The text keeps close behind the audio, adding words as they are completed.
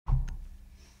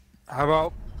How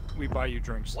about we buy you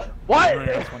drinks? What?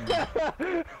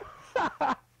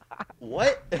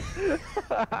 What?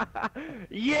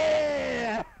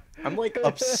 Yeah! I'm like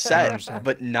upset,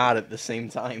 but not at the same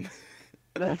time.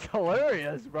 That's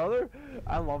hilarious, brother.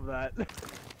 I love that.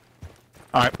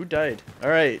 Alright. Who died?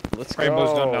 Alright, let's go.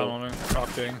 Rainbow's done down on it.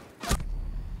 Updating.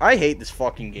 I hate this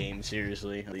fucking game,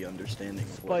 seriously. The understanding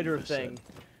of what Spider you just thing.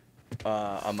 said.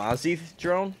 Amazi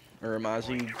drone? Or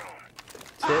Amazi tip?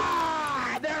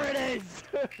 Ah, there it is!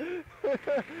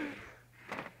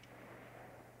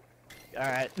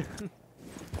 Alright.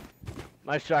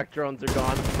 My shock drones are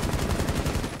gone.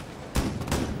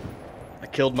 I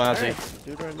killed Mazi. Hey,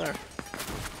 dude right there.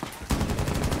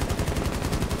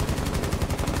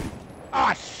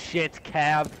 Ah, shit,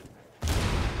 Cav.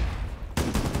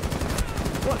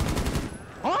 What?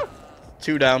 Huh?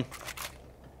 2 down.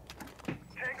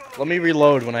 Let me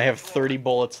reload when I have 30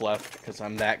 bullets left, because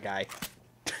I'm that guy.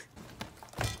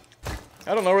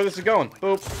 I don't know where this is going.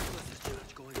 Boop.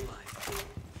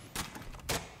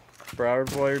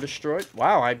 Broward Boy destroyed.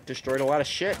 Wow, I destroyed a lot of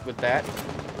shit with that.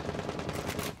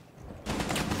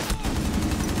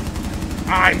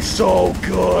 I'm so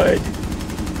good!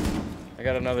 I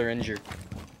got another injured.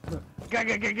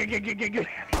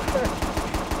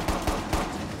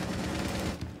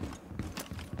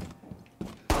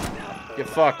 Get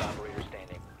fucked.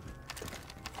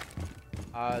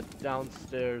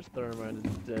 Downstairs, thermite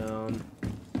is down.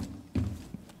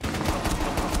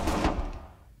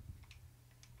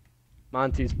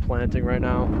 Monty's planting right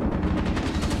now.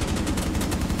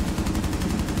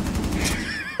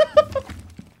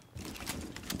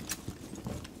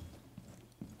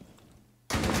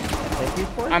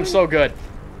 I'm so good.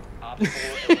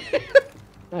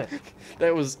 Nice.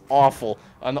 That was awful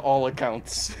on all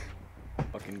accounts.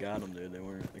 Fucking got them, dude. They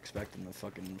weren't expecting the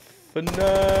fucking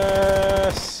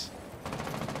finesse.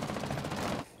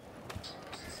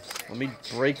 Let me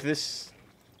break this,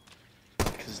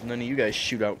 because none of you guys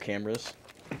shoot out cameras.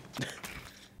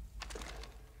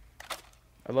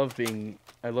 I love being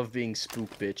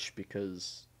spook bitch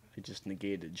because I just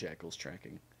negated Jackal's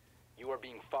tracking. You are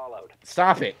being followed.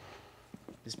 Stop it!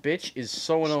 This bitch is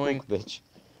so annoying. Spook bitch.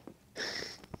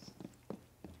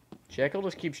 Jackal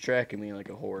just keeps tracking me like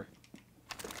a whore.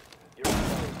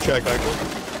 Check, Michael.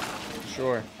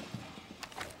 Sure.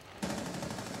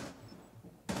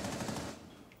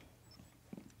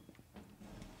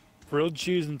 Grilled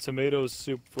cheese and tomato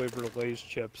soup flavored Lay's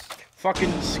chips.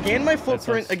 Fucking scan my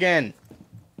footprint sounds- again.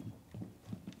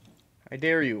 I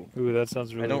dare you. Ooh, that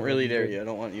sounds really I don't really dare good. you. I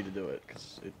don't want you to do it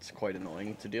because it's quite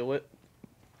annoying to deal with.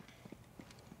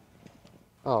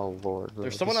 Oh lord.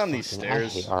 There's this someone on these fucking-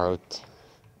 stairs. I hate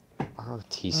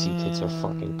ROTC kids are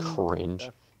fucking cringe.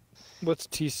 What's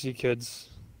TC kids?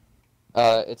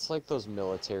 It's like those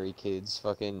military kids.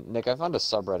 Fucking Nick, I found a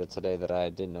subreddit today that I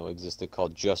didn't know existed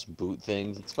called Just Boot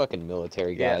Things. It's fucking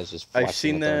military Yeah, guys just I've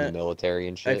flexing seen that they're in that. the military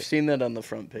and shit. I've seen that on the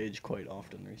front page quite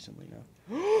often recently now.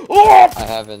 Oh! I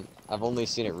haven't. I've only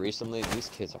seen it recently. These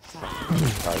kids are fucking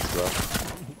retards,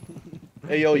 bro.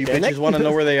 Hey yo, you bitches want to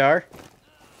know where they are?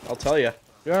 I'll tell you.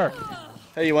 Sure.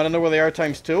 Hey, you want to know where they are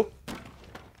times 2?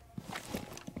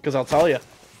 Because I'll tell you.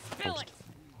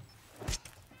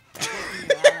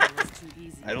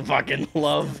 I fucking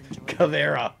love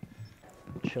Caveira.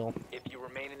 Chill. If you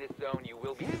remain in this zone, you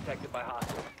will be detected by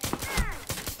hostiles.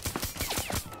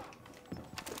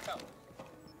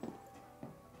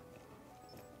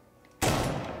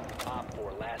 Op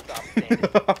 4, last stop standing.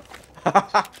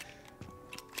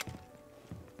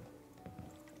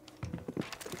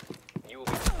 You will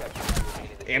be detected if you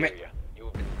remain in this Damn it. area. You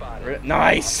have been spotted.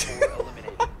 Nice. Op 4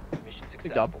 eliminated. Mission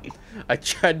Good job. successful. I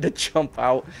tried to jump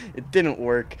out. It didn't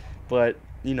work, but,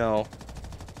 you know,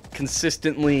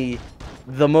 consistently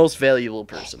the most valuable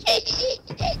person.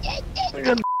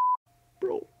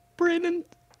 Bro, Brandon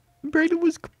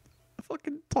was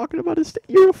fucking talking about his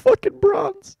you're a fucking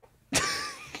bronze.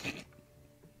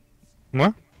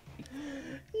 What?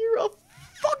 You're a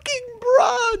fucking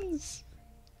bronze.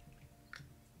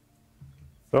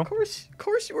 So? Of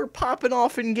course you were popping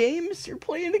off in games. You're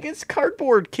playing against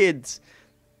cardboard kids.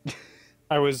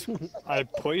 I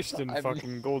placed in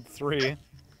fucking gold 3.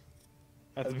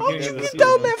 At the How'd beginning you of the get season.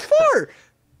 down that far?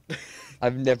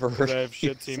 I've never heard I have of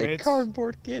shit say teammates?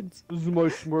 cardboard kids. This is my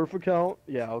Smurf account.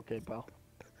 Yeah, okay, pal.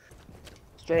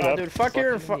 Straight up. Dude, fuck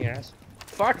your fuck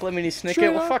Lemony Snicket.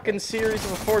 Straight What up. fucking series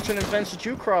of unfortunate events did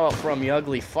you crawl out from, you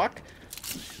ugly fuck?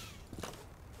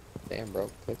 Damn, bro,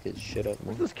 click his shit up,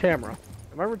 man. Where's this camera?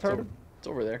 Am I retarded? It's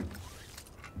over there.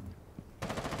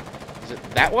 Is it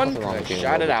that one? Nothing wrong I with being a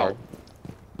shot it little out.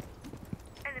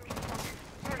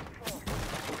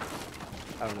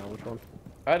 I don't know which one.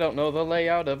 I don't know the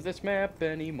layout of this map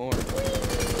anymore.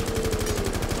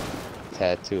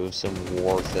 Tattoo of some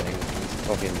war thing.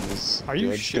 Fucking this. Are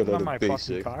you I just got shitting out on of my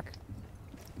basic. fucking cock?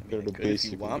 Got out of Good if you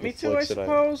basic want and me the to, I flex that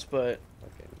suppose, but...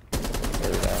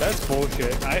 Heard that. That's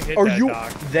bullshit. I hit Are that you...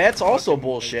 doc. That's also Fucking-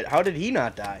 bullshit. How did he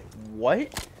not die?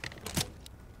 What?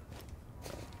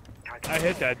 I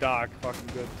hit that doc fucking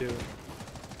good too.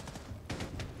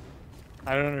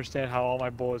 I don't understand how all my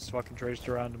bullets fucking traced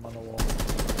around him on the wall.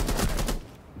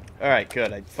 Alright,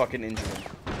 good. I fucking injured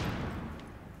him.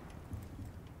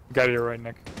 Got it right,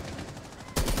 Nick.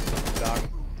 Doc.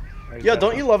 Right, Yeah,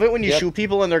 don't you love it when you Yep. shoot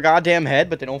people in their goddamn head,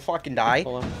 but they don't fucking die?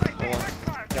 Hold on. Hold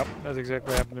on. Yep, that's exactly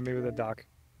what happened to me with the doc.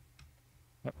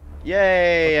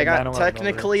 Yay, I Fucking got 9/11 over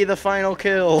technically the final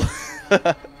kill.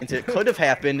 It could have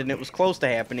happened, and it was close to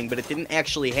happening, but it didn't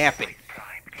actually happen.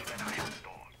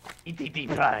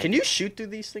 Can you shoot through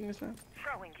these things now?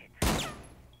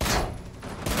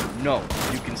 No,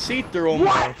 you can see through them.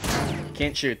 What? You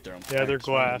can't shoot through them. Yeah, they're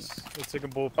glass. It's like a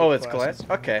bulletproof Oh, it's glass?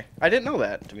 glass. Okay. I didn't know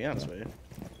that, to be honest with you.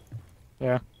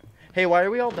 Yeah, Hey, why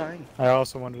are we all dying? I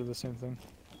also wondered the same thing.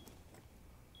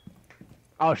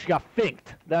 Oh, she got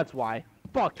finked. That's why.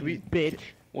 Fuck you, bitch.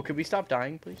 Well, could we stop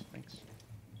dying, please? Thanks.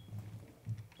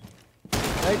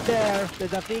 Right there.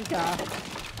 There's a finka.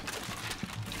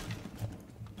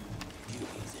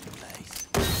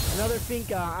 Another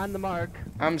finka on the mark.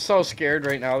 I'm so scared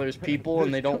right now. There's people,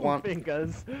 and they don't Two want...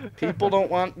 finkas. People don't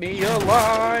want me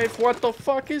alive. What the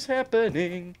fuck is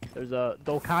happening? There's a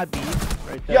Dokkaebi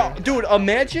right there. Yeah, dude,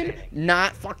 imagine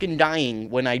not fucking dying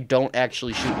when I don't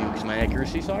actually shoot you because my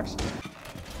accuracy sucks.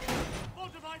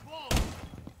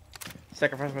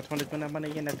 Sacrifice my 20 minute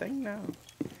money in a thing now.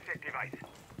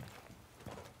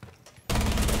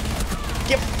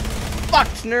 Get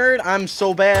fucked, nerd! I'm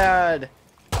so bad.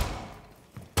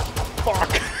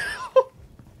 Fuck.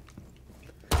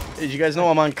 Did you guys know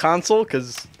I'm on console?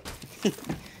 Cause could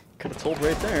have told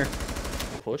right there.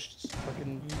 Pushed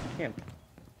fucking camp.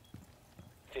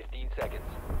 15 seconds.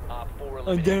 Op 4 I'm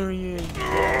eliminated. daring you.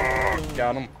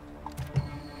 Got him.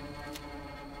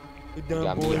 You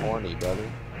got me horny,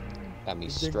 brother. Got me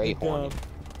straight horny.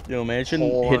 Yo, imagine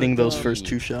Horny. hitting those first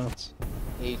 2 shots.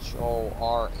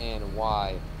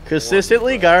 H-O-R-N-Y.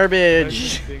 Consistently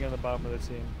garbage. Being on the bottom of the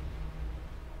team.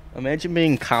 Imagine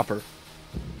being copper.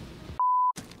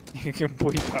 You can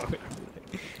bleep out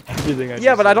everything I Yeah,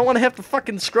 just but I said. don't want to have to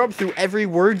fucking scrub through every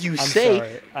word you I'm say.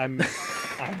 sorry.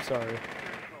 I'm sorry.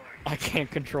 I can't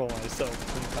control myself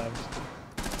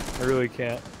sometimes. I really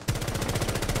can't.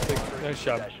 Nice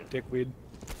shot, dickweed.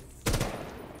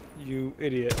 You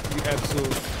idiot. You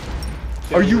absolute.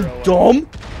 Are you failure. dumb?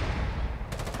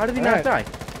 How did he not Alright.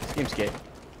 die? This game's gay.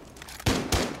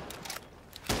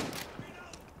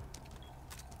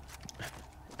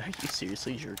 Are you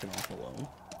seriously jerking off alone?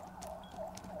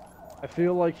 I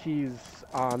feel like he's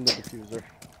on the diffuser.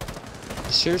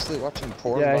 You seriously watching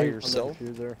porn Yeah, by he's yourself? on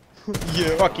the diffuser.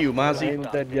 Yeah. Fuck you, I Mozzie.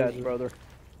 ain't dead yet, brother.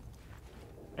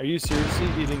 Are you seriously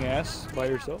eating ass by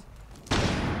yourself?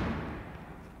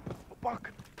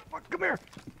 Fuck. Fuck, come here.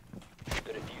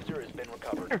 The diffuser has been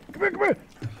recovered. Come here, come here.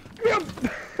 Come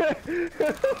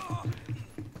here.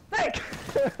 Thank.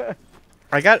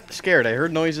 I got scared. I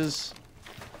heard noises.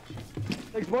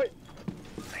 Thanks, boy.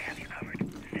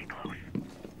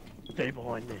 Stay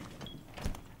behind me.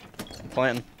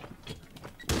 Planting.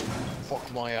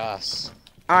 Fuck my ass.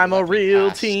 I'm a Let me real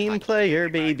pass. team player,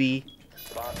 baby.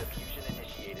 Bomb diffusion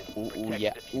initiated. Ooh, Protect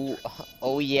yeah. the diffuser. Ooh,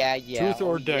 oh yeah, yeah. Truth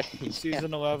or oh, Dick, yeah,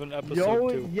 season 11, episode Yo,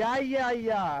 2.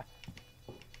 yeah.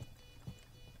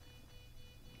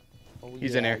 Oh,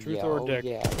 He's yeah, in here. Truth yeah, or oh, Dick?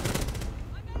 Yeah.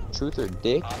 Truth or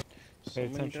dick? Pay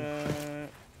attention.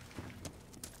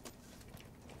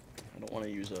 I don't want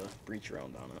to use a breach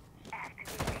round on it.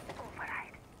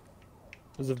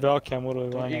 There's a Valcam literally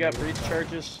Don't lying you on got the- breach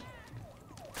charges?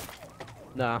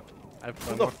 Nah. I've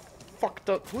Who the fuck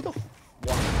the... Who the...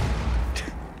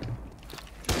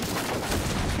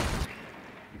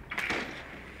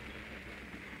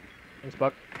 Thanks,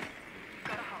 Buck.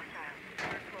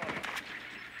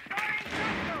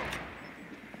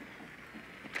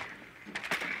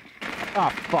 Ah,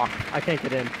 fuck. I can't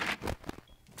get in.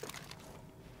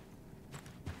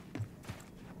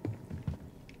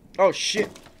 Oh, shit.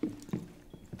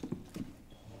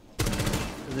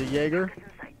 Is it Jaeger?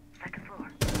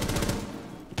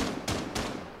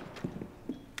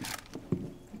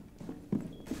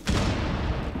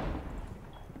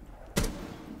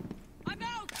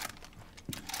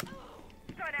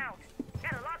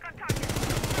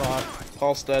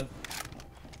 Paul's dead.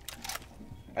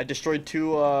 I destroyed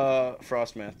 2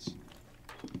 frost mats.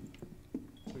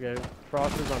 Okay,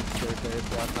 Frost is on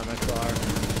staircase last time I saw her.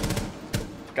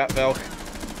 Got Valk.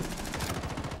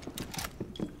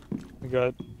 We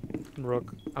got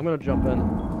Rook. I'm gonna jump in.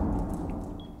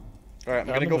 Alright, I'm I'm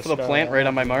gonna in go the for the sky. plant right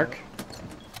on my mark.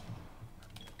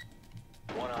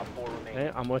 One op 4 remaining.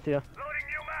 Hey, I'm with you.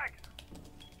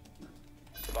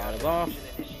 Guys off.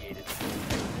 Initiated.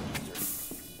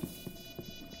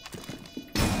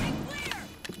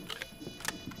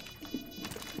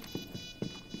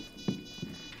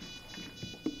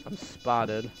 I'm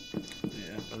spotted. Yeah.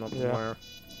 I don't know Yeah. where.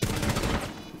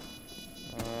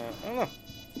 I don't know.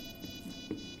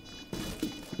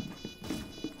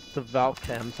 It's a Valk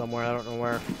cam somewhere. I don't know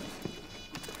where.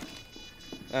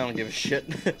 I don't give a shit.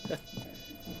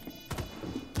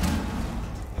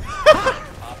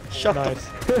 Shut Nice.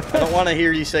 up. I don't want to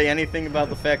hear you say anything about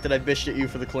the fact that I bitched at you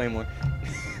for the Claymore.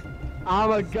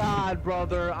 I'm a god,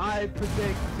 brother. I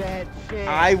predict that shit.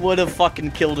 I would have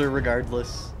fucking killed her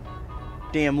regardless.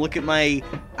 Damn, look at my...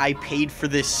 I paid for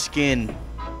this skin.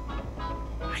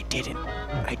 I didn't.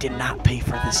 I did not pay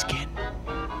for the skin.